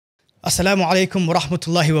Assalamu alaikum wa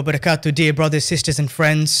rahmatullahi wa barakatuh, dear brothers, sisters, and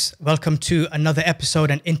friends. Welcome to another episode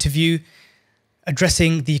and interview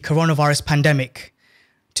addressing the coronavirus pandemic.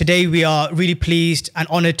 Today, we are really pleased and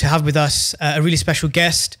honored to have with us a really special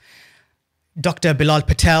guest, Dr. Bilal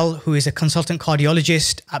Patel, who is a consultant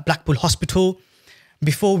cardiologist at Blackpool Hospital.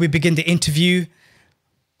 Before we begin the interview,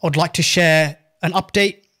 I'd like to share an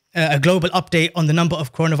update, a global update on the number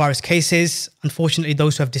of coronavirus cases. Unfortunately,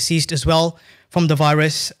 those who have deceased as well from the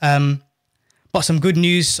virus, but some good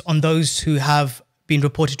news on those who have been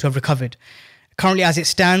reported to have recovered. Currently, as it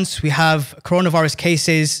stands, we have coronavirus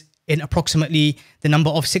cases in approximately the number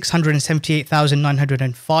of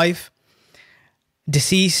 678,905,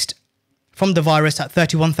 deceased from the virus at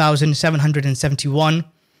 31,771,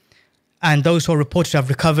 and those who are reported to have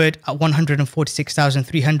recovered at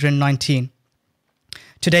 146,319.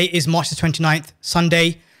 Today is March the 29th,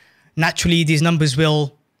 Sunday. Naturally, these numbers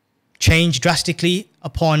will change drastically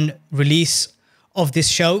upon release of this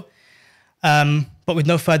show. But with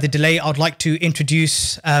no further delay, I'd like to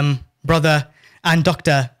introduce brother and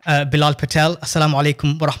Dr. Bilal Patel. Assalamu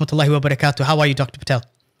alaikum wa rahmatullahi wa barakatuh. How are you, Dr. Patel?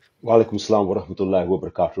 Wa alaikum assalam wa rahmatullahi wa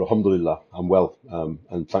barakatuh. Alhamdulillah, I'm well.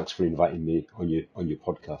 And thanks for inviting me on your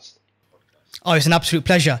podcast. Oh, it's an absolute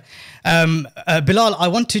pleasure. Bilal, I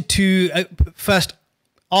wanted to first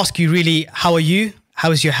ask you really, how are you? How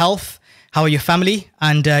is your health? How are your family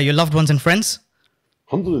and your loved ones and friends?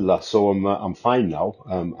 Alhamdulillah, so I'm fine now.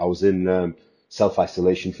 I was in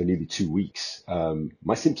self-isolation for nearly 2 weeks.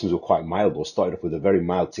 My symptoms were quite mild. I started off with a very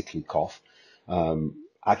mild tickling cough.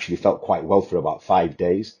 Actually felt quite well for about 5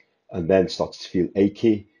 days, and then started to feel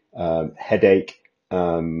achy, headache,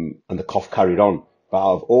 and the cough carried on. But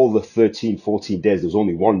out of all the 13, 14 days, there was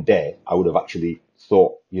only one day I would have actually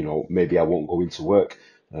thought, maybe I won't go into work.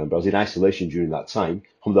 But I was in isolation during that time.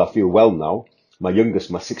 Alhamdulillah, I feel well now. My youngest,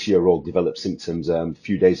 my 6-year-old, developed symptoms a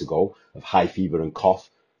few days ago of high fever and cough.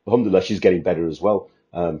 Alhamdulillah, she's getting better as well.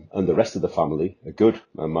 And the rest of the family are good.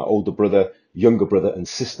 My older brother, younger brother and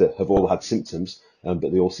sister have all had symptoms,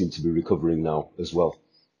 but they all seem to be recovering now as well.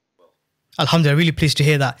 Alhamdulillah, really pleased to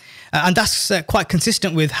hear that. And that's quite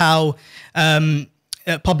consistent with how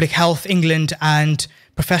Public Health England and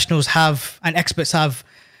professionals have and experts have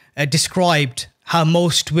described how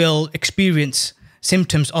most will experience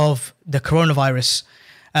symptoms of the coronavirus,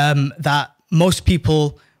 that most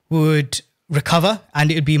people would recover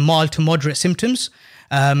and it would be mild to moderate symptoms.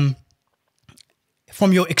 From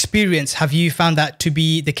your experience, have you found that to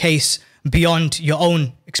be the case beyond your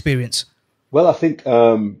own experience? Well, I think,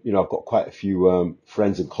 I've got quite a few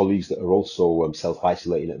friends and colleagues that are also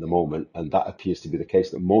self-isolating at the moment, and that appears to be the case,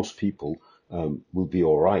 that most people will be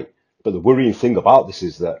all right. But the worrying thing about this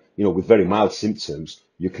is that, with very mild symptoms,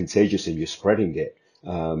 you're contagious and you're spreading it.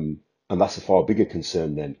 And that's a far bigger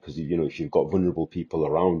concern then, because, if you've got vulnerable people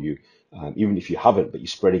around you, even if you haven't, but you're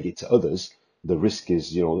spreading it to others, the risk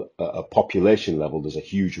is, a population level, there's a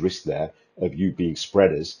huge risk there of you being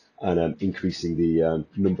spreaders and increasing the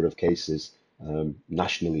number of cases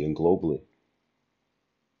nationally and globally.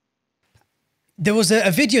 There was a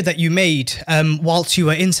video that you made whilst you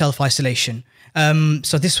were in self-isolation.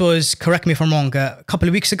 So this was, correct me if I'm wrong, a couple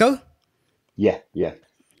of weeks ago? Yeah.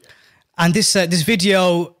 And this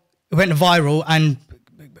video went viral, and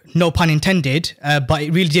no pun intended, but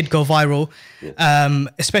it really did go viral,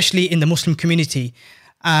 especially in the Muslim community.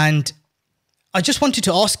 And I just wanted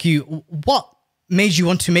to ask you, what made you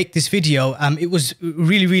want to make this video? It was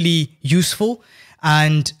really, really useful.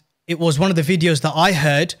 And it was one of the videos that I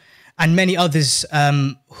heard, and many others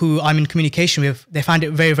who I'm in communication with, they found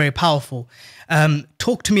it very, very powerful.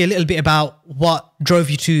 Talk to me a little bit about what drove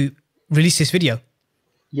you to release this video.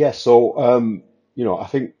 Yeah, so, I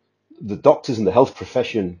think the doctors and the health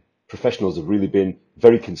professionals have really been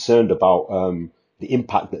very concerned about the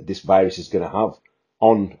impact that this virus is going to have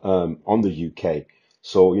on the UK.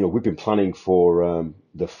 So, we've been planning for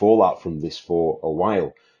the fallout from this for a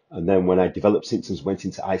while. And then when I developed symptoms, went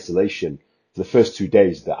into isolation, for the first 2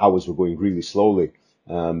 days, the hours were going really slowly.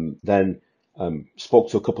 Then spoke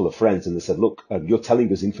to a couple of friends, and they said, look, you're telling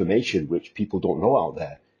us information which people don't know out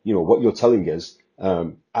there. What you're telling us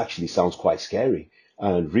actually sounds quite scary.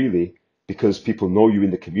 And really, because people know you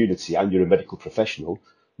in the community and you're a medical professional,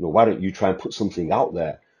 why don't you try and put something out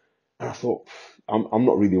there? And I thought, I'm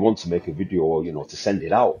not really one to make a video or, to send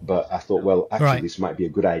it out. But I thought, well, actually, Right. This might be a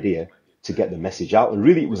good idea to get the message out. And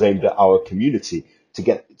really, it was aimed at our community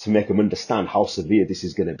to make them understand how severe this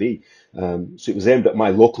is going to be. So it was aimed at my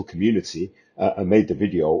local community. I made the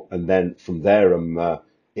video, and then from there,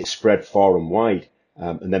 it spread far and wide.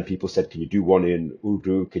 And then people said, can you do one in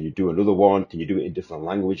Urdu? Can you do another one? Can you do it in different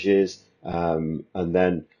languages? And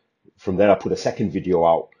then from there, I put a second video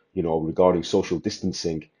out regarding social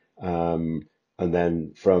distancing. And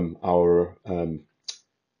then from our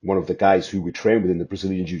one of the guys who we train within the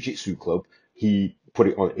Brazilian Jiu-Jitsu club, he put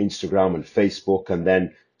it on Instagram and Facebook. And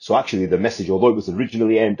then, so actually the message, although it was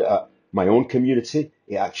originally aimed at my own community,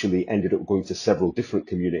 it actually ended up going to several different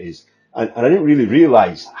communities. And I didn't really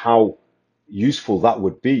realize how useful that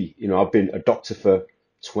would be. I've been a doctor for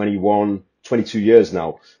 22 years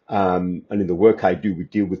now. And in the work I do, we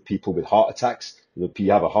deal with people with heart attacks. If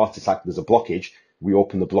you have a heart attack, there's a blockage, we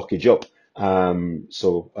open the blockage up.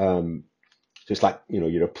 So it's like,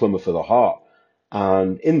 you're a plumber for the heart.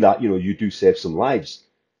 And in that, you do save some lives.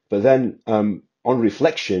 But then on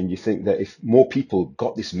reflection, you think that if more people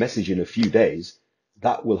got this message in a few days,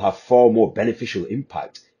 that will have far more beneficial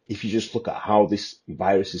impact if you just look at how this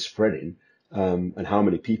virus is spreading and how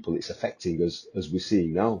many people it's affecting as we're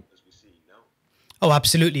seeing now. Oh,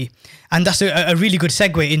 absolutely. And that's a really good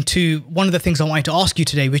segue into one of the things I wanted to ask you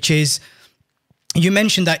today, which is you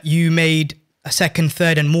mentioned that you made a second,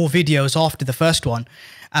 third, and more videos after the first one.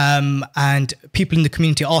 And people in the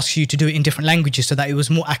community asked you to do it in different languages so that it was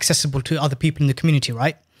more accessible to other people in the community,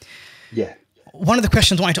 right? Yeah. One of the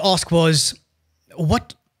questions I wanted to ask was,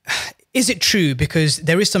 what is it true? Because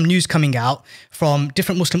there is some news coming out from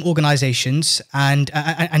different Muslim organizations and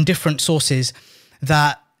different sources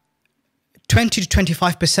that 20 to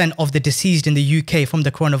 25% of the deceased in the UK from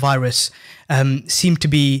the coronavirus seem to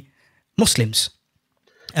be Muslims.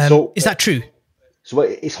 Is that true? So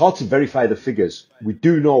it's hard to verify the figures. We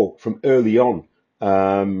do know from early on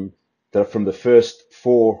that from the first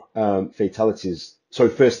four fatalities,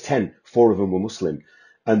 first 10, 4 of them were Muslim.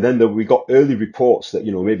 And then we got early reports that,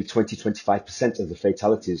 maybe 20, 25% of the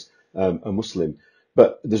fatalities are Muslim.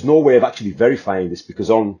 But there's no way of actually verifying this because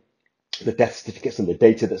on the death certificates and the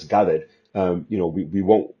data that's gathered, we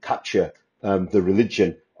won't capture the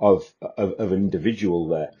religion of an individual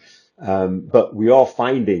there. But we are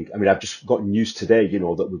finding, I've just got news today,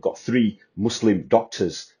 that we've got 3 Muslim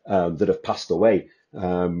doctors that have passed away.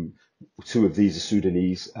 2 of these are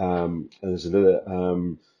Sudanese, and there's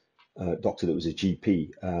another doctor that was a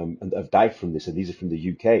GP and have died from this, and these are from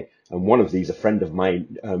the UK. And one of these, a friend of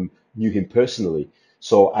mine, knew him personally.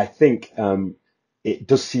 So I think it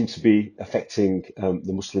does seem to be affecting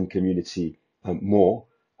the Muslim community more.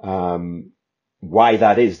 Why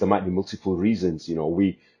that is, there might be multiple reasons.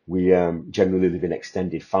 We generally live in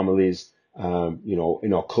extended families.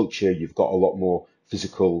 In our culture, you've got a lot more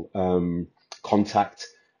physical contact,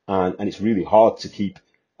 and it's really hard to keep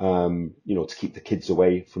the kids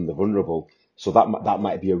away from the vulnerable. So that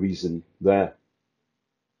might be a reason there.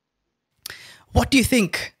 What do you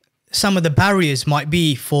think some of the barriers might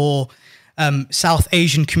be for South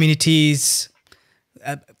Asian communities,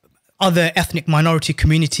 other ethnic minority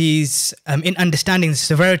communities, in understanding the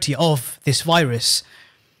severity of this virus?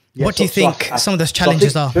 Yeah, what do you think some of those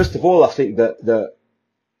challenges are? First of all, I think that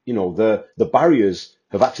the barriers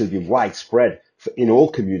have actually been widespread in all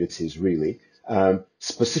communities, really.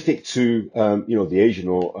 Specific to the Asian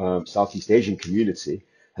or Southeast Asian community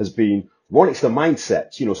has been one. It's the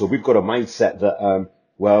mindset. So we've got a mindset that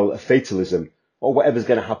a fatalism or whatever's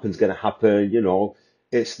going to happen is going to happen.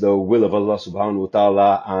 It's the will of Allah Subhanahu wa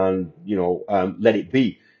Taala, and let it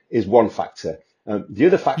be is one factor. The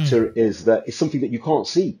other factor is that it's something that you can't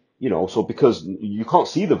see. So because you can't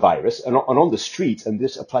see the virus, and on the street, and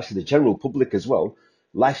this applies to the general public as well,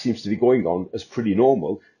 life seems to be going on as pretty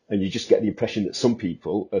normal, and you just get the impression that some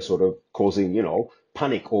people are sort of causing,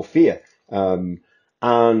 panic or fear. And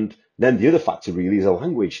then the other factor really is a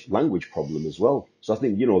language problem as well. So I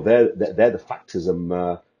think, they're the factors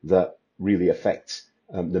that really affect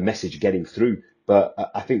the message getting through. But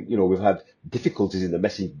I think, we've had difficulties in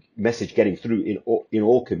the message getting through in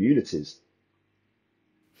all communities.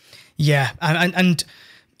 Yeah, and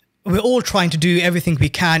we're all trying to do everything we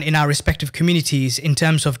can in our respective communities in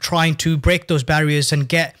terms of trying to break those barriers and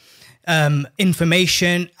get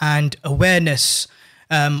information and awareness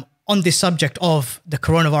on this subject of the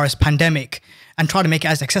coronavirus pandemic and try to make it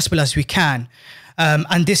as accessible as we can.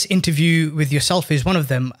 And this interview with yourself is one of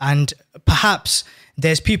them. And perhaps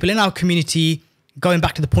there's people in our community, going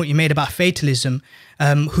back to the point you made about fatalism,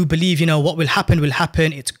 who believe, what will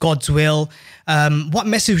happen, it's God's will. What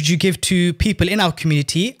message would you give to people in our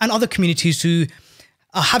community and other communities who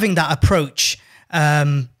are having that approach?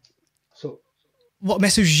 What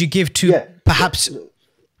message would you give to perhaps...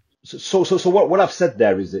 So what I've said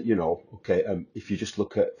there is that, if you just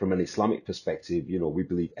look at from an Islamic perspective, we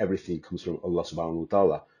believe everything comes from Allah subhanahu wa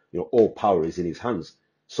ta'ala. All power is in his hands.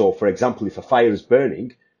 So, for example, if a fire is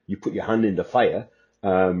burning, you put your hand in the fire.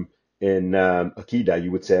 In Aqidah,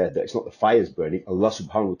 you would say that it's not the fire's burning. Allah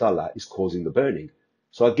subhanahu wa ta'ala is causing the burning.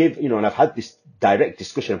 So I give, and I've had this direct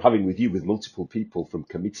discussion I'm having with you with multiple people from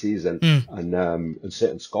committees and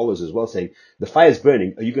certain scholars as well, saying the fire's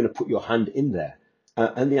burning. Are you going to put your hand in there?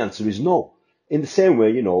 And the answer is no. In the same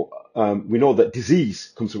way, we know that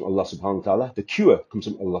disease comes from Allah subhanahu wa ta'ala. The cure comes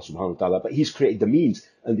from Allah subhanahu wa ta'ala, but He's created the means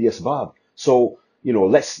and the asbab. So,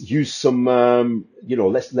 let's use some,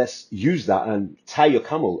 let's use that and tie your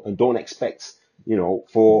camel, and don't expect,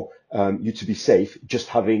 for you to be safe just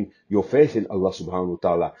having your faith in Allah subhanahu wa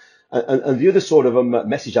ta'ala. And the other sort of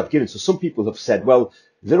message I've given, so some people have said, well,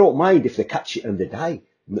 they don't mind if they catch it and they die.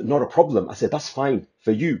 Not a problem. I said, that's fine.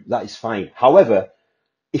 For you, that is fine. However,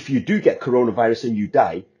 if you do get coronavirus and you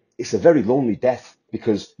die, it's a very lonely death,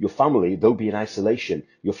 because your family, they'll be in isolation.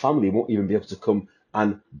 Your family won't even be able to come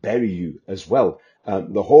and bury you as well.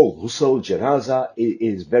 The whole ghusl, janaza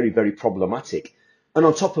is very, very problematic. And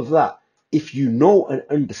on top of that, if you know and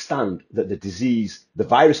understand that the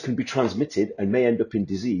virus can be transmitted and may end up in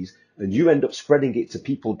disease, and you end up spreading it to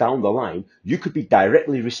people down the line, you could be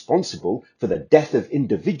directly responsible for the death of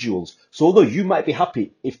individuals. So although you might be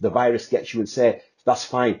happy if the virus gets you and say, that's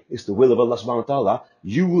fine, it's the will of Allah subhanahu wa ta'ala,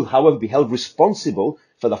 you will, however, be held responsible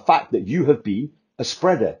for the fact that you have been a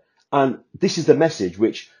spreader. And this is the message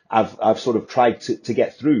which I've sort of tried to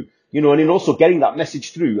get through. And in also getting that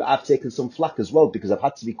message through, I've taken some flack as well, because I've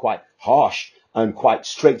had to be quite harsh and quite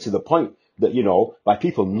straight to the point that, by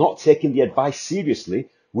people not taking the advice seriously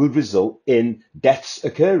will result in deaths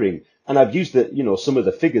occurring. And I've used some of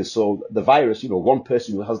the figures. So the virus, one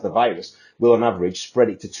person who has the virus will on average spread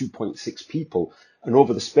it to 2.6 people. And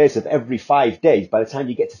over the space of every 5 days, by the time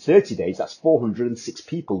you get to 30 days, that's 406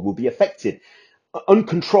 people will be affected.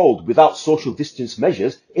 Uncontrolled, without social distance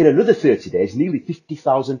measures, in another 30 days, nearly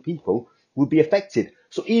 50,000 people will be affected.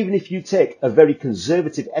 So even if you take a very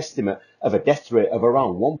conservative estimate of a death rate of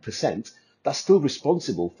around 1%, that's still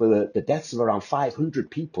responsible for the deaths of around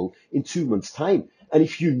 500 people in 2 months' time. And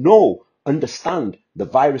if you understand the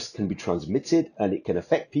virus can be transmitted and it can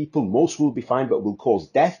affect people, most will be fine, but will cause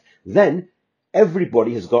death, then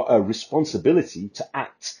everybody has got a responsibility to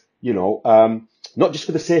act, not just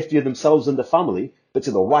for the safety of themselves and the family, but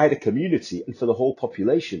to the wider community and for the whole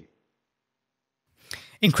population.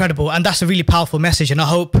 Incredible. And that's a really powerful message. And I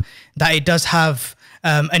hope that it does have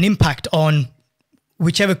an impact on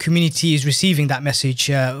whichever community is receiving that message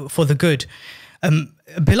for the good.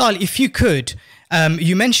 Bilal, if you could,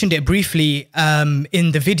 you mentioned it briefly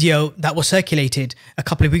in the video that was circulated a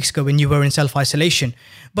couple of weeks ago when you were in self-isolation.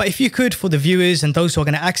 But if you could, for the viewers and those who are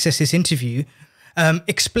going to access this interview,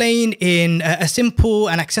 explain in a simple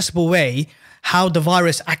and accessible way how the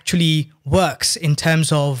virus actually works in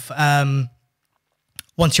terms of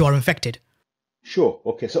once you are infected. Sure.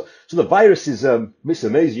 Okay. So the virus is, it's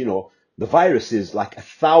amazing, the virus is like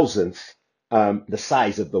 1,000th the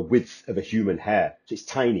size of the width of a human hair. So it's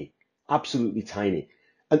tiny, absolutely tiny.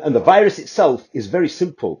 And the virus itself is very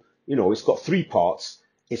simple. It's got 3 parts.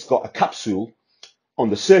 It's got a capsule. On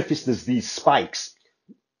the surface, there's these spikes,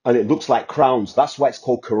 and it looks like crowns. That's why it's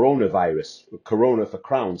called coronavirus, corona for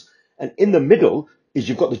crowns. And in the middle is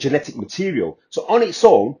you've got the genetic material. So on its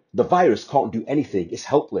own, the virus can't do anything. It's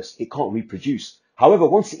helpless. It can't reproduce. However,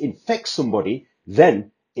 once it infects somebody,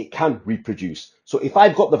 then it can reproduce. So if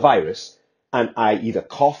I've got the virus and I either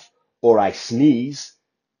cough or I sneeze,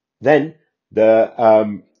 then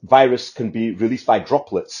the virus can be released by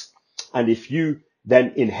droplets. And if you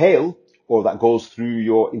then inhale, or that goes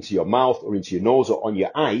through into your mouth or into your nose or on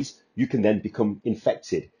your eyes, you can then become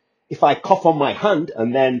infected. If I cough on my hand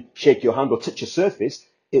and then shake your hand or touch a surface,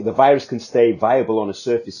 the virus can stay viable on a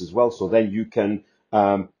surface as well. So then you can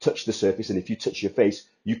touch the surface, and if you touch your face,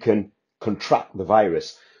 you can contract the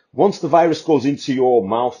virus. Once the virus goes into your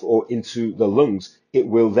mouth or into the lungs, it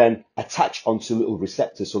will then attach onto little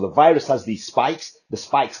receptors. So the virus has these spikes. The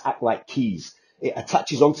spikes act like keys. It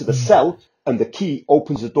attaches onto the cell, and the key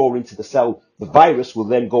opens the door into the cell. The virus will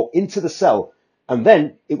then go into the cell, and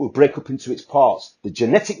then it will break up into its parts. The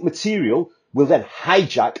genetic material will then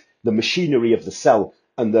hijack the machinery of the cell,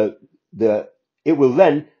 and it will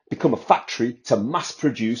then become a factory to mass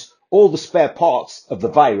produce all the spare parts of the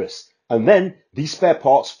virus. And then these spare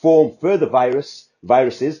parts form further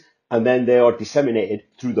viruses, and then they are disseminated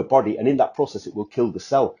through the body. And in that process, it will kill the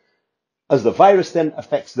cell. As the virus then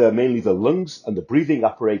affects mainly the lungs and the breathing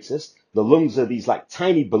apparatus, the lungs are these like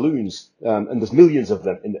tiny balloons, and there's millions of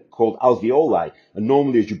them called alveoli. And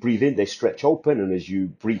normally as you breathe in, they stretch open, and as you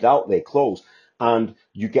breathe out, they close. And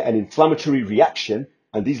you get an inflammatory reaction,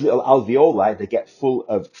 and these little alveoli, they get full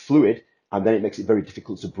of fluid, and then it makes it very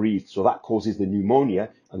difficult to breathe. So that causes the pneumonia,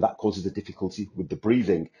 and that causes the difficulty with the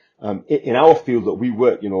breathing. In our field that we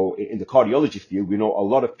work, in the cardiology field, we know a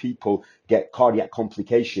lot of people get cardiac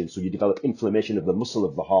complications. So you develop inflammation of the muscle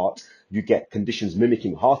of the heart. You get conditions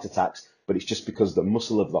mimicking heart attacks, but it's just because the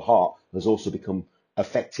muscle of the heart has also become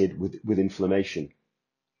affected with inflammation.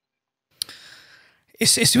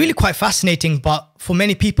 It's really quite fascinating, but for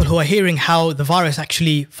many people who are hearing how the virus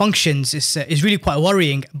actually functions is really quite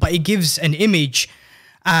worrying. But it gives an image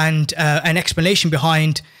and an explanation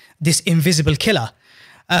behind this invisible killer.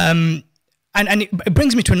 And it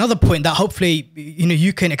brings me to another point that hopefully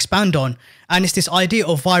you can expand on, and it's this idea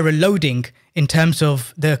of viral loading in terms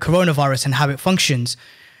of the coronavirus and how it functions.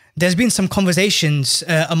 There's been some conversations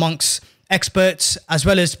amongst experts as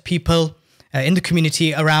well as people in the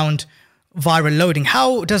community around viral loading.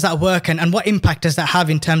 How does that work, and what impact does that have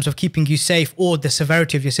in terms of keeping you safe or the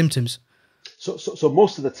severity of your symptoms? So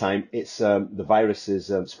most of the time, it's the virus is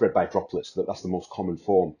spread by droplets. That's the most common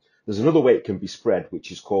form. There's another way it can be spread,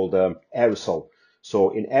 which is called aerosol.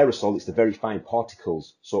 So in aerosol, it's the very fine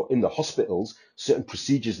particles. So in the hospitals, certain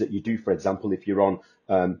procedures that you do, for example, if you're on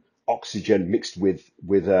oxygen mixed with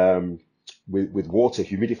water,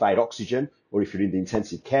 humidified oxygen, or if you're in the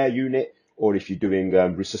intensive care unit, or if you're doing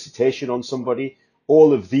resuscitation on somebody,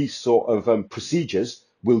 all of these sort of procedures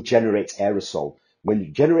will generate aerosol. When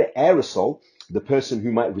you generate aerosol, the person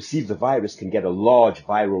who might receive the virus can get a large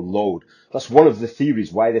viral load. That's one of the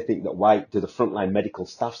theories why they think that why do the frontline medical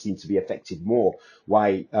staff seem to be affected more,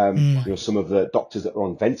 why some of the doctors that are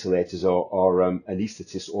on ventilators or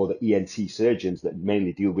anaesthetists or the ENT surgeons that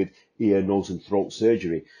mainly deal with ear, nose and throat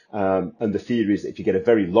surgery. And the theory is that if you get a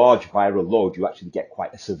very large viral load, you actually get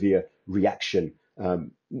quite a severe reaction.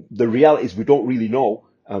 The reality is we don't really know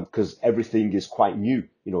because everything is quite new.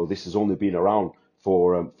 This has only been around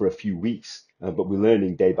for a few weeks, but we're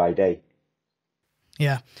learning day by day.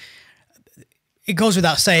 Yeah. It goes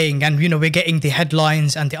without saying, and we're getting the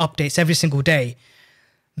headlines and the updates every single day,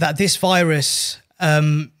 that this virus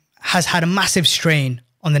has had a massive strain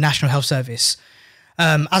on the National Health Service.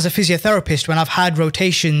 As a physiotherapist, when I've had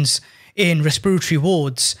rotations in respiratory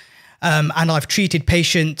wards, and I've treated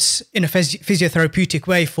patients in a physiotherapeutic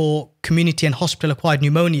way for community and hospital-acquired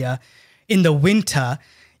pneumonia in the winter,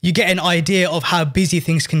 you get an idea of how busy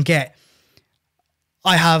things can get.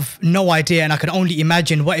 I have no idea, and I can only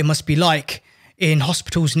imagine what it must be like in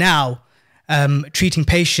hospitals now, treating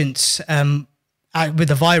patients with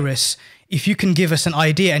the virus. If you can give us an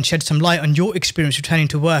idea and shed some light on your experience returning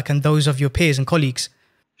to work and those of your peers and colleagues.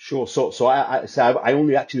 Sure. So I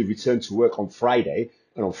only actually returned to work on Friday,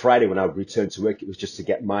 and on Friday when I returned to work, it was just to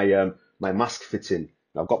get my my mask fitting.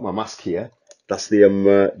 I've got my mask here. That's the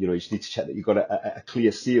you just need to check that you've got a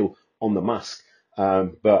clear seal on the mask.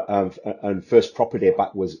 And first proper day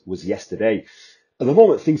back was yesterday. At the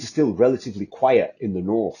moment, things are still relatively quiet in the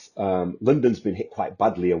north. London's been hit quite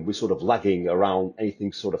badly, and we're sort of lagging around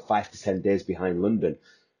anything sort of 5 to 10 days behind London.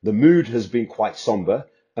 The mood has been quite somber,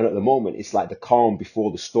 and at the moment, it's like the calm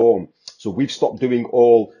before the storm. So we've stopped doing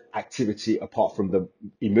all activity apart from the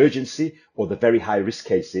emergency or the very high risk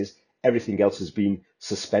cases. Everything else has been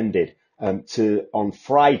suspended. On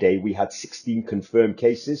Friday, we had 16 confirmed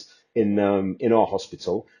cases in our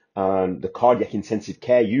hospital, and the cardiac intensive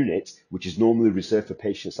care unit, which is normally reserved for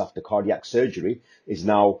patients after cardiac surgery, is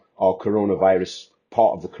now our coronavirus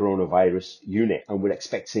part of the coronavirus unit. And we're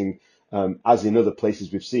expecting, as in other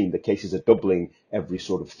places we've seen, the cases are doubling every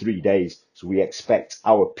sort of 3 days. So we expect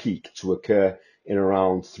our peak to occur in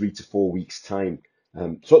around 3 to 4 weeks time.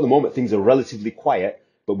 So at the moment, things are relatively quiet,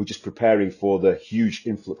 but we're just preparing for the huge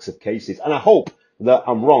influx of cases. And I hope that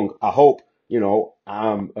I'm wrong. I hope,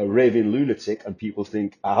 I'm a raving lunatic and people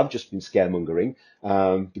think I have just been scaremongering.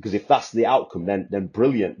 Because if that's the outcome, then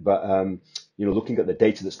brilliant. But, looking at the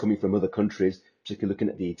data that's coming from other countries, particularly looking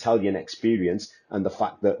at the Italian experience and the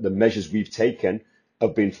fact that the measures we've taken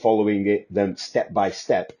have been following them step by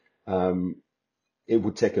step, it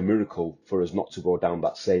would take a miracle for us not to go down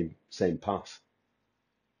that same path.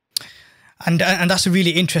 And that's a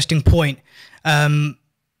really interesting point,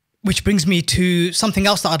 which brings me to something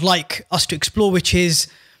else that I'd like us to explore, which is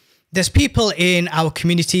there's people in our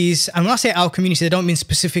communities, and when I say our community, I don't mean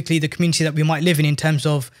specifically the community that we might live in terms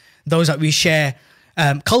of those that we share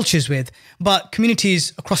cultures with, but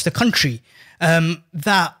communities across the country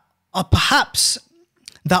that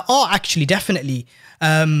are actually definitely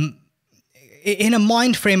in a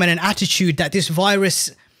mind frame and an attitude that this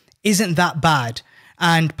virus isn't that bad.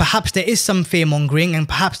 And perhaps there is some fear mongering, and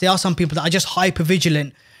perhaps there are some people that are just hyper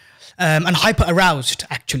vigilant and hyper aroused,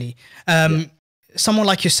 actually. Someone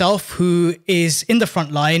like yourself who is in the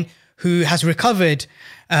front line, who has recovered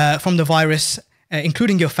from the virus,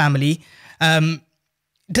 including your family.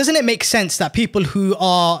 doesn't it make sense that people who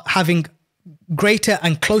are having greater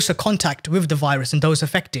and closer contact with the virus and those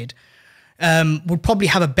affected would probably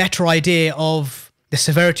have a better idea of the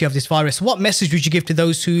severity of this virus? What message would you give to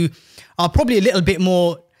those who are probably a little bit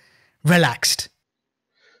more relaxed?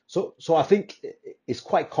 So I think it's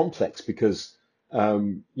quite complex because,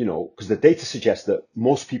 because the data suggests that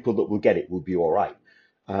most people that will get it will be all right.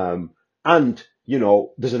 And,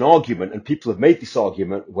 there's an argument, and people have made this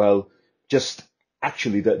argument, well, just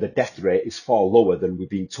actually the death rate is far lower than we're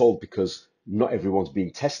being told because not everyone's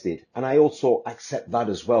being tested. And I also accept that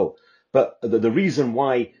as well. But the reason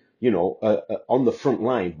why, on the front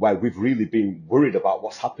line, why we've really been worried about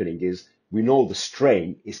what's happening is we know the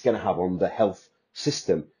strain it's going to have on the health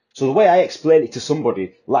system. So the way I explain it to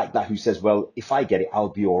somebody like that who says, well, if I get it, I'll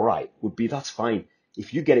be all right, would be, that's fine.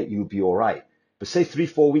 If you get it, you'll be all right. But say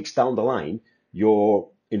 3-4 weeks down the line, you're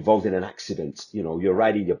involved in an accident, you're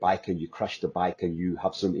riding your bike and you crash the bike and you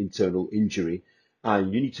have some internal injury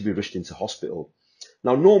and you need to be rushed into hospital.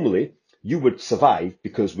 Now, normally you would survive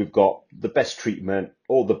because we've got the best treatment,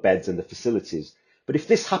 all the beds and the facilities. But if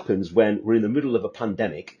this happens when we're in the middle of a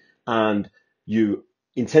pandemic and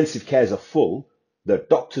intensive cares are full, the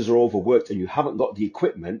doctors are overworked and you haven't got the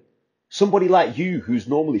equipment, somebody like you who's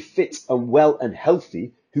normally fit and well and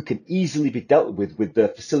healthy, who can easily be dealt with the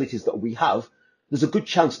facilities that we have, there's a good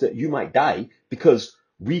chance that you might die because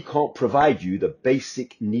we can't provide you the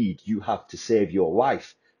basic need you have to save your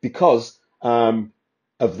life because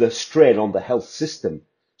of the strain on the health system.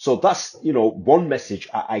 So that's, one message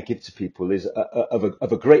I give to people is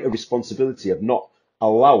of a greater responsibility of not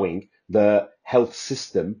allowing the health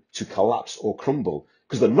system to collapse or crumble,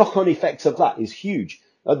 because the knock-on effect of that is huge.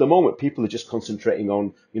 At the moment, people are just concentrating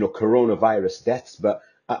on, coronavirus deaths, but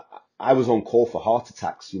I was on call for heart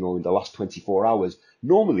attacks, in the last 24 hours.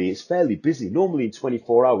 Normally, it's fairly busy. Normally, in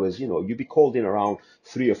 24 hours, you'd be called in around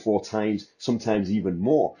 3 or 4 times, sometimes even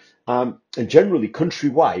more. And generally,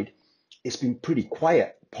 countrywide, it's been pretty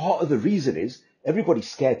quiet. Part of the reason is everybody's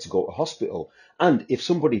scared to go to hospital. And if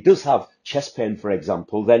somebody does have chest pain, for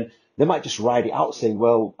example, then they might just ride it out saying,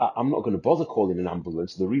 well, I'm not going to bother calling an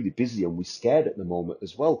ambulance. They're really busy and we're scared at the moment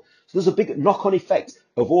as well. So there's a big knock-on effect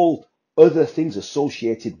of all other things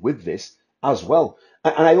associated with this as well.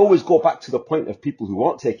 And I always go back to the point of people who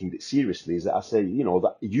aren't taking it seriously is that I say,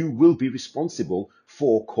 that you will be responsible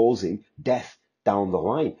for causing death down the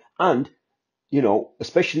line. And,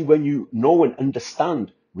 especially when you know and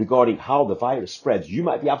understand regarding how the virus spreads, you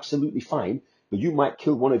might be absolutely fine, but you might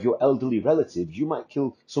kill one of your elderly relatives. You might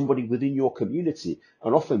kill somebody within your community.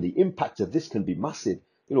 And often the impact of this can be massive.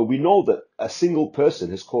 We know that a single person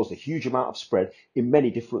has caused a huge amount of spread in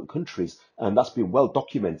many different countries, and that's been well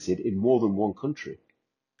documented in more than one country.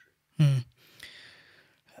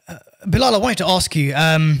 Bilal, I wanted to ask you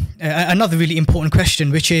another really important question,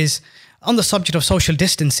 which is on the subject of social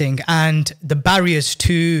distancing and the barriers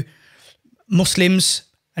to Muslims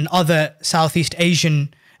and other Southeast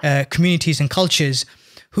Asian communities and cultures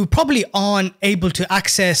who probably aren't able to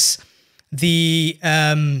access the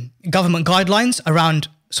government guidelines around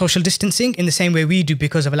social distancing in the same way we do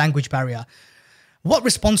because of a language barrier. What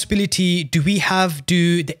responsibility do we have,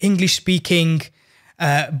 do the English-speaking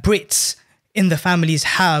Brits in the families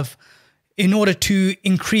have in order to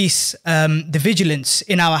increase the vigilance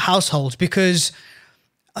in our households? Because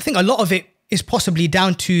I think a lot of it is possibly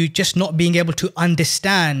down to just not being able to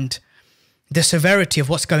understand the severity of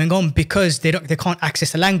what's going on because they can't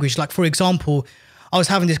access the language. Like, for example, I was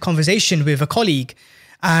having this conversation with a colleague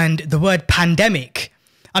and the word pandemic,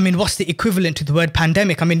 what's the equivalent to the word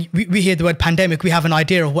pandemic? We hear the word pandemic, we have an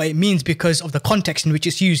idea of what it means because of the context in which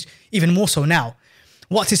it's used, even more so now.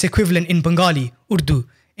 What's its equivalent in Bengali, Urdu,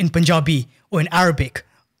 in Punjabi, or in Arabic?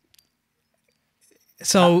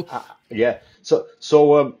 So... yeah.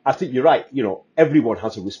 So I think you're right. Everyone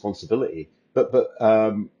has a responsibility, but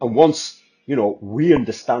and once we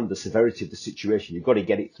understand the severity of the situation, you've got to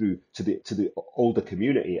get it through to the older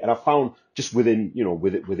community. And I found just within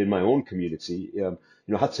my own community,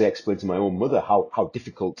 I had to explain to my own mother how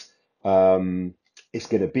difficult it's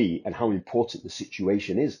going to be and how important the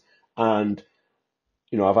situation is. And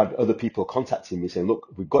I've had other people contacting me saying, look,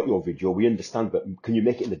 we've got your video, we understand, but can you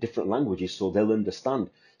make it in the different languages so they'll understand?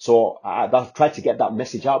 So I've tried to get that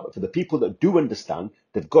message out. But for the people that do understand,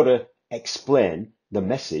 they've got to explain the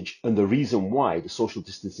message and the reason why the social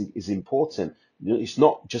distancing is important. It's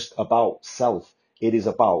not just about self. It is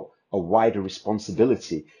about a wider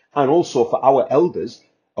responsibility. And also for our elders,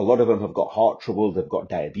 a lot of them have got heart trouble, they've got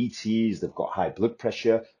diabetes, they've got high blood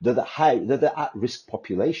pressure, they're the at-risk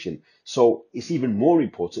population. So it's even more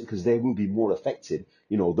important because they will be more affected,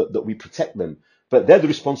 that we protect them. but there the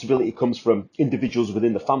responsibility comes from individuals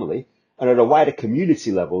within the family. And at a wider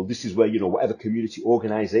community level, this is where, whatever community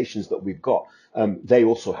organizations that we've got, they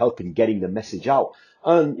also help in getting the message out.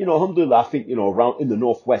 And, alhamdulillah, I think, around in the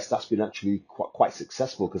Northwest, that's been actually quite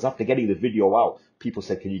successful, because after getting the video out, people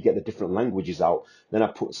said, can you get the different languages out? Then I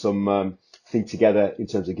put some thing together in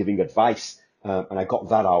terms of giving advice. And I got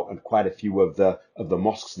that out, and quite a few of the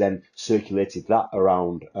mosques then circulated that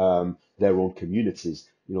around their own communities,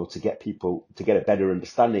 to get people to get a better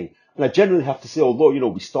understanding. And I generally have to say, although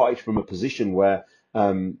we started from a position where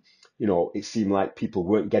it seemed like people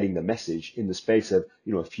weren't getting the message, in the space of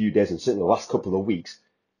a few days, and certainly the last couple of weeks,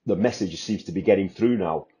 the message seems to be getting through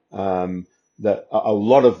now. That a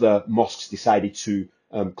lot of the mosques decided to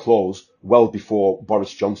close well before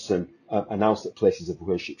Boris Johnson announced that places of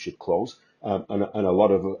worship should close. And a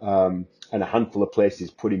lot of and a handful of places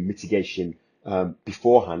put in mitigation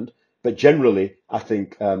beforehand. But generally, I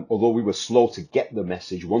think although we were slow to get the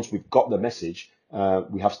message, once we've got the message,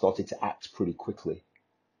 we have started to act pretty quickly.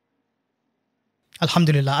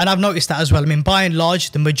 Alhamdulillah. And I've noticed that as well. I mean, by and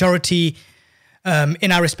large, the majority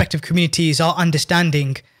in our respective communities are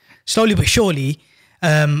understanding, slowly but surely,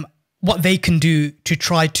 what they can do to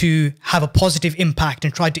try to have a positive impact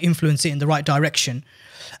and try to influence it in the right direction.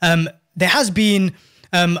 There has been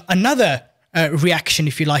another reaction,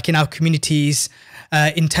 if you like, in our communities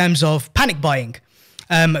in terms of panic buying,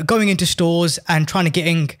 going into stores and trying to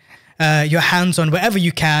getting your hands on whatever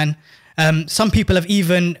you can. Some people have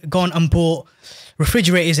even gone and bought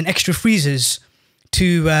refrigerators and extra freezers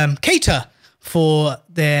to cater for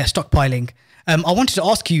their stockpiling. I wanted to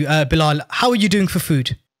ask you, Bilal, how are you doing for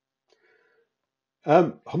food?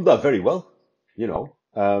 Alhamdulillah, very well.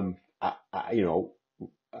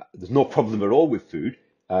 There's no problem at all with food.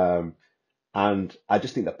 And I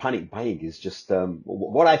just think that panic buying is just,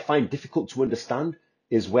 what I find difficult to understand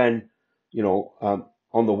is when, on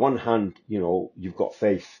the one hand, you've got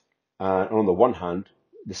faith, and on the one hand,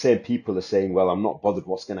 the same people are saying, well, I'm not bothered,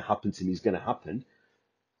 what's going to happen to me is going to happen,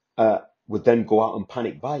 would then go out and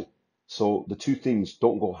panic buy. So the two things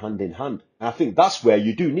don't go hand in hand. And I think that's where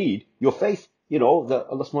you do need your faith, that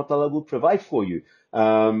Allah subhanahu wa ta'ala will provide for you.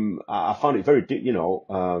 I found it very, it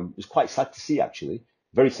was quite sad to see, actually,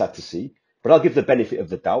 very sad to see. But I'll give the benefit of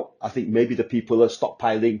the doubt. I think maybe the people are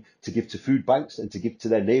stockpiling to give to food banks and to give to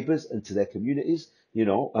their neighbours and to their communities,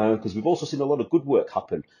 because we've also seen a lot of good work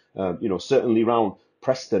happen. Certainly around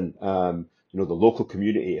Preston, the local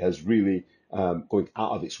community has really going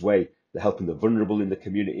out of its way. They're helping the vulnerable in the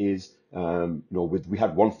communities. We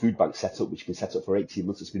had one food bank set up, which has been set up for 18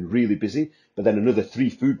 months. It's been really busy. But then another 3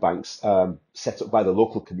 food banks set up by the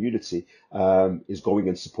local community is going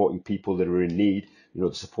and supporting people that are in need,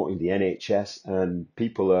 supporting the NHS. And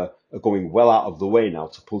people are going well out of the way now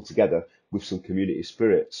to pull together with some community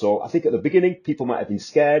spirit. So I think at the beginning, people might have been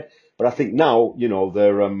scared. But I think now,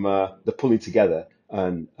 they're pulling together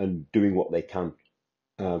and doing what they can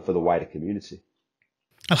for the wider community.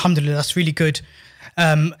 Alhamdulillah, that's really good.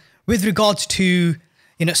 With regards to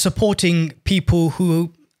supporting people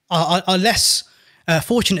who are less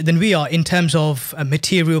fortunate than we are in terms of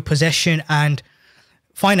material possession and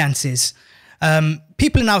finances,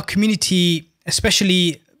 people in our community,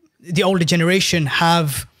 especially the older generation,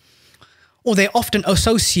 they often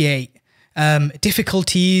associate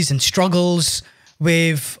difficulties and struggles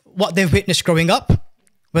with what they've witnessed growing up,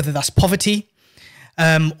 whether that's poverty,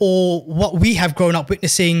 or what we have grown up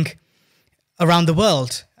witnessing around the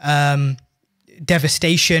world.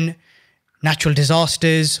 Devastation, natural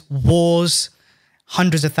disasters, wars,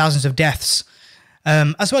 hundreds of thousands of deaths,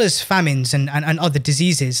 as well as famines and other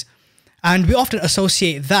diseases. And we often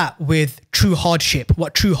associate that with true hardship,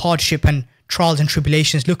 what true hardship and trials and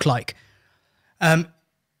tribulations look like.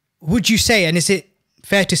 Would you say, and is it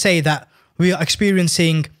fair to say that we are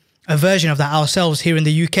experiencing a version of that ourselves here in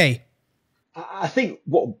the UK? I think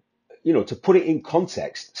to put it in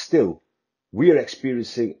context, still, we are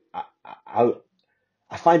experiencing, I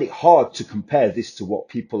find it hard to compare this to what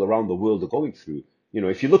people around the world are going through.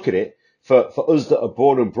 If you look at it, for us that are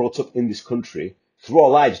born and brought up in this country, through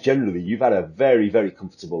our lives generally, you've had a very, very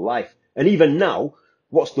comfortable life. And even now,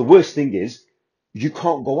 what's the worst thing is, you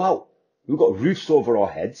can't go out. We've got roofs over our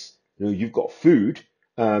heads, you've got food,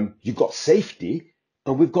 you've got safety,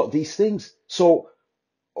 and we've got these things. So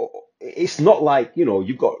it's not like,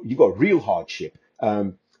 you've got real hardship.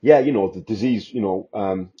 The disease,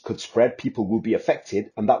 could spread, people will be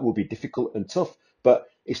affected, and that will be difficult and tough. But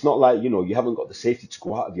it's not like, you haven't got the safety to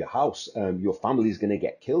go out of your house. Your family is going to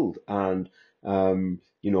get killed, and,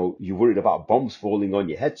 you're worried about bombs falling on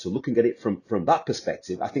your head. So looking at it from that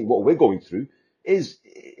perspective, I think what we're going through is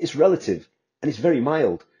relative, and it's very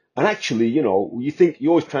mild. And actually, you think you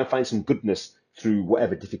always try and find some goodness through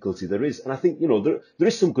whatever difficulty there is. And I think, there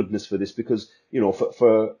is some goodness for this because,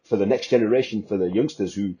 for the next generation, for the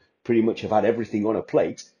youngsters who pretty much have had everything on a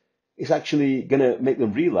plate, it's actually going to make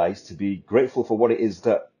them realize to be grateful for what it is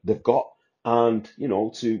that they've got and,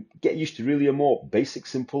 to get used to really a more basic,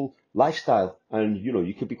 simple lifestyle. And,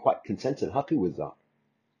 you could be quite content and happy with that.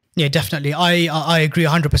 Yeah, definitely. I agree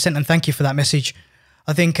 100%, and thank you for that message.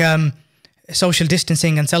 I think social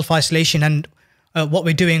distancing and self-isolation and what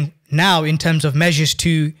we're doing now in terms of measures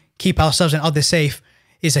to keep ourselves and others safe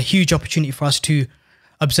is a huge opportunity for us to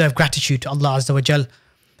observe gratitude to Allah Azza wa Jal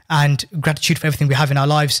and gratitude for everything we have in our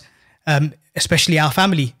lives, especially our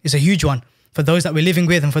family is a huge one for those that we're living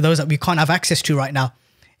with and for those that we can't have access to right now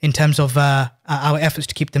in terms of our efforts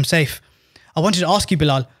to keep them safe. I wanted to ask you,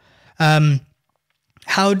 Bilal,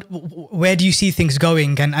 where do you see things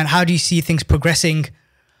going and how do you see things progressing,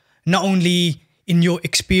 not only in your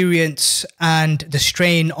experience and the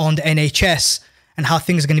strain on the NHS and how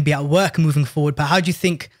things are going to be at work moving forward, but how do you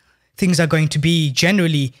think things are going to be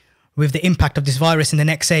generally with the impact of this virus in the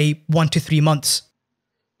next, say, 1 to 3 months?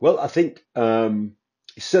 Well, I think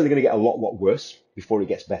it's certainly going to get a lot worse before it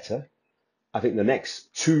gets better. I think the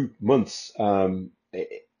next 2 months are going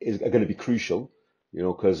to be crucial,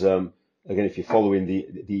 because again, if you're following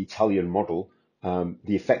the Italian model,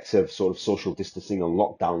 the effect of sort of social distancing and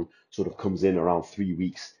lockdown sort of comes in around 3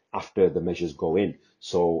 weeks after the measures go in.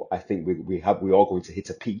 So I think we are going to hit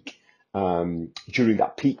a peak. During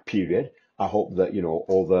that peak period, I hope that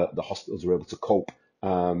all the hospitals are able to cope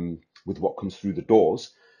with what comes through the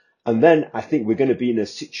doors. And then I think we're going to be in a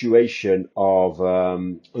situation of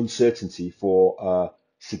uncertainty for a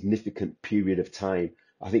significant period of time.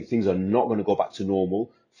 I think things are not going to go back to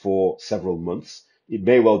normal for several months. It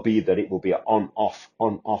may well be that it will be an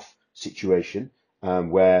on-off situation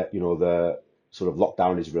where, the sort of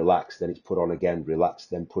lockdown is relaxed, then it's put on again, relaxed,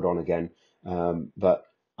 then put on again. But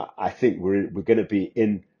I think we're going to be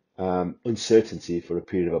in uncertainty for a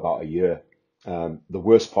period of about a year. The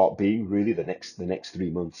worst part being really the next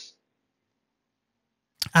 3 months.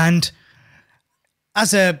 And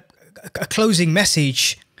as a closing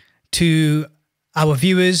message to our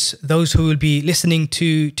viewers, those who will be listening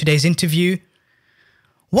to today's interview,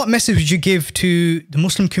 what message would you give to the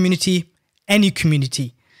Muslim community, any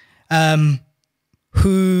community,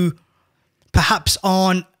 who perhaps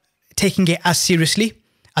aren't taking it as seriously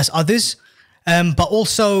as others, but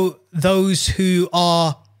also those who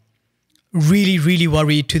are really, really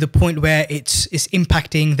worried to the point where it's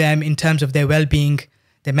impacting them in terms of their well-being,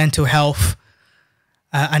 their mental health,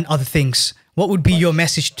 and other things? What would be your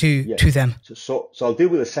message to them? So I'll deal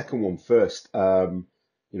with the second one first.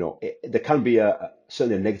 There can be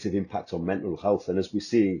certainly a negative impact on mental health, and as we're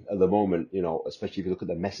seeing at the moment, especially if you look at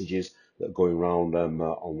the messages that are going around on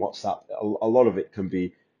WhatsApp, a lot of it can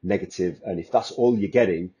be negative, and if that's all you're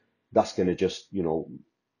getting, that's going to just,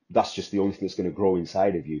 that's just the only thing that's going to grow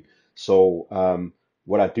inside of you. So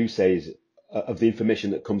what I do say is, of the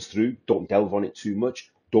information that comes through, don't delve on it too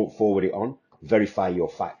much, don't forward it on, verify your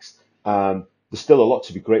facts. There's still a lot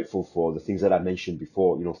to be grateful for, the things that I mentioned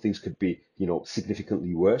before. Things could be,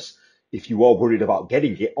 significantly worse. If you are worried about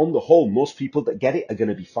getting it, on the whole, most people that get it are going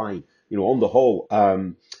to be fine. On the whole,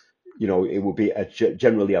 it will be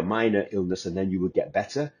generally a minor illness, and then you will get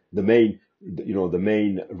better. The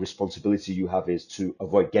main responsibility you have is to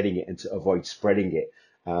avoid getting it and to avoid spreading it.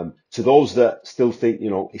 To those that still think,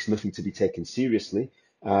 it's nothing to be taken seriously,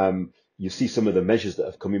 you see some of the measures that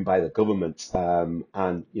have come in by the government, and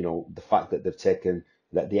the fact that they've taken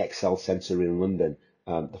the Excel Centre in London,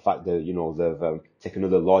 the fact that they've taken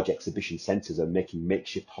other large exhibition centres and making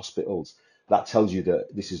makeshift hospitals. That tells you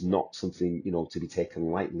that this is not something to be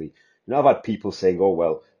taken lightly. I've had people saying, "Oh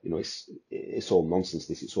well, it's all nonsense.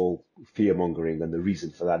 It's all fear mongering," and the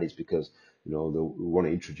reason for that is because they want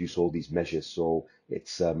to introduce all these measures, so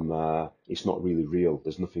it's not really real.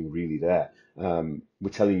 There's nothing really there. We're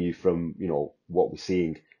telling you from what we're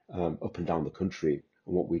seeing up and down the country,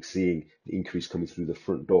 and what we're seeing, the increase coming through the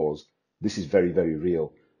front doors. This is very, very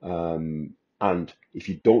real. And if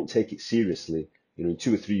you don't take it seriously, in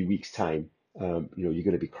 2 or 3 weeks' time, you're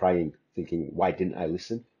going to be crying, thinking, "Why didn't I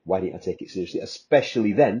listen? Why didn't I take it seriously?"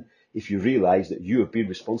 Especially then, if you realise that you have been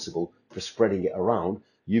responsible for spreading it around.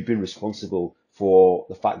 You've been responsible for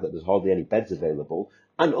the fact that there's hardly any beds available.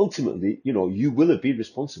 And ultimately, you will have been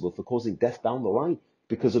responsible for causing death down the line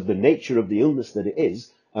because of the nature of the illness that it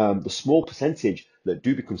is. The small percentage that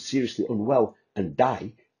do become seriously unwell and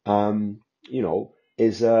die,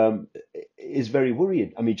 is very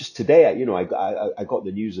worrying. I mean, just today, I got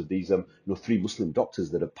the news of these, 3 Muslim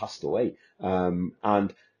doctors that have passed away.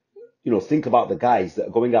 And think about the guys that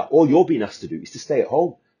are going out. All you're being asked to do is to stay at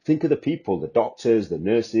home. Think of the people, the doctors, the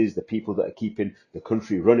nurses, the people that are keeping the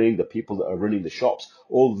country running, the people that are running the shops,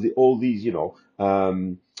 all these,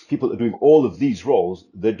 people that are doing all of these roles.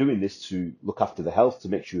 They're doing this to look after the health, to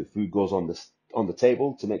make sure food goes on the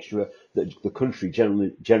table, to make sure that the country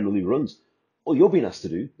generally runs. All you're being asked to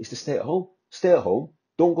do is to stay at home. Stay at home.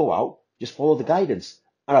 Don't go out. Just follow the guidance.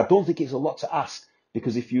 And I don't think it's a lot to ask,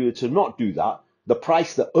 because if you were to not do that, the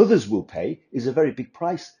price that others will pay is a very big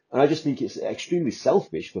price. And I just think it's extremely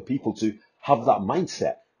selfish for people to have that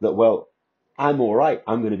mindset that, well, I'm all right,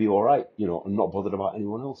 I'm going to be all right, and not bothered about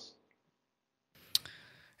anyone else.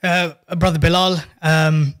 Brother Bilal,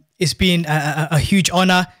 it's been a huge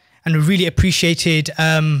honor, and we really appreciated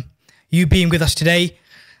you being with us today.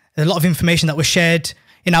 There's a lot of information that was shared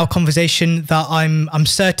in our conversation that I'm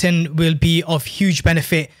certain will be of huge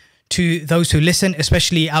benefit to those who listen,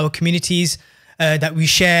 especially our communities that we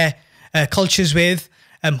share cultures with,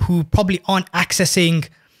 who probably aren't accessing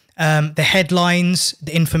the headlines,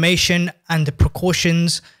 the information and the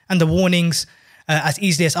precautions and the warnings as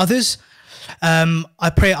easily as others.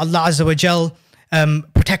 I pray Allah Azza wa Jal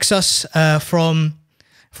protects us from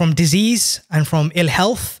disease and from ill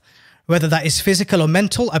health, whether that is physical or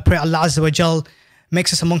mental. I pray Allah Azza wa Jal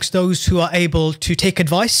makes us amongst those who are able to take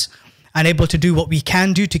advice and able to do what we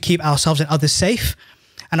can do to keep ourselves and others safe.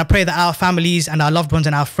 And I pray that our families and our loved ones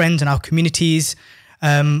and our friends and our communities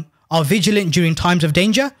are vigilant during times of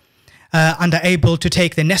danger and are able to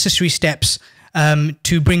take the necessary steps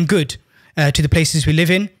to bring good to the places we live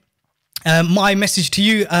in. My message to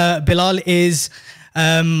you, Bilal, is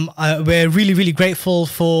we're really, really grateful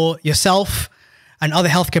for yourself and other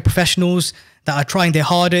healthcare professionals that are trying their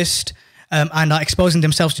hardest and are exposing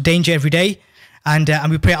themselves to danger every day. And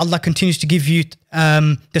we pray Allah continues to give you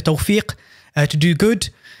the tawfiq to do good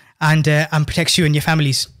and protects you and your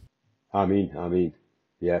families. Ameen.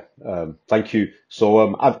 Yeah. Thank you.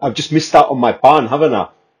 So I've just missed out on my ban, haven't I?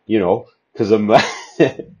 Because I'm.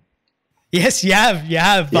 Yes, you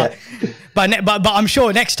have. But I'm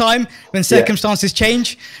sure next time when circumstances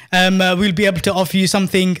change, we'll be able to offer you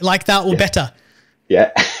something like that or better.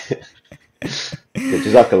 Yeah.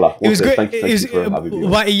 Jazakallah. It was good. Thank you for having me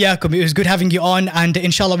on. It was good having you on, and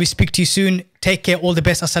inshallah we speak to you soon. Take care. All the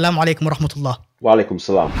best. Assalamu alaikum wa rahmatullah. Wa alaikum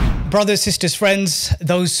salam. Brothers, sisters, friends,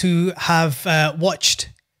 those who have watched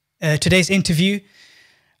today's interview,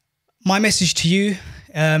 my message to you,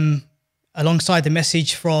 alongside the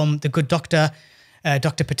message from the good doctor,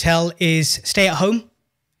 Dr. Patel, is stay at home.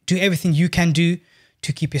 Do everything you can do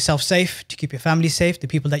to keep yourself safe, to keep your family safe, the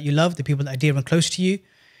people that you love, the people that are dear and close to you.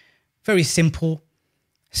 Very simple.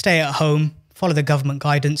 Stay at home. Follow the government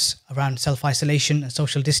guidance around self-isolation and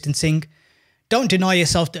social distancing. Don't deny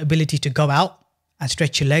yourself the ability to go out and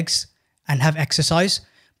stretch your legs and have exercise,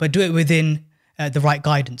 but do it within the right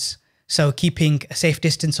guidance. So keeping a safe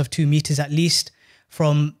distance of 2 meters at least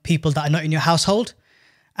from people that are not in your household,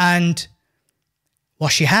 and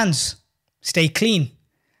wash your hands, stay clean,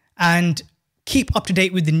 and keep up to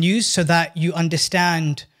date with the news so that you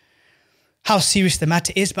understand how serious the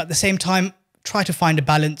matter is, but at the same time, try to find a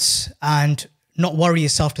balance and not worry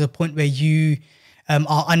yourself to the point where you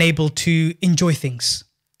are unable to enjoy things.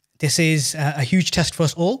 This is a huge test for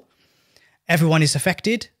us all. Everyone is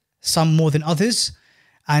affected, some more than others.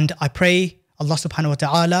 And I pray Allah subhanahu wa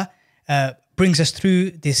ta'ala brings us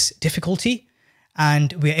through this difficulty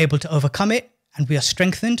and we are able to overcome it, and we are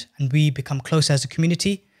strengthened and we become closer as a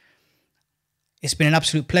community. It's been an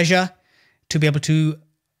absolute pleasure to be able to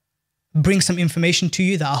bring some information to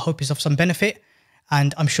you that I hope is of some benefit,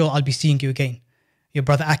 and I'm sure I'll be seeing you again. Your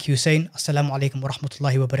brother Aki Hussein. Assalamu alaikum wa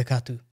rahmatullahi wa barakatuh.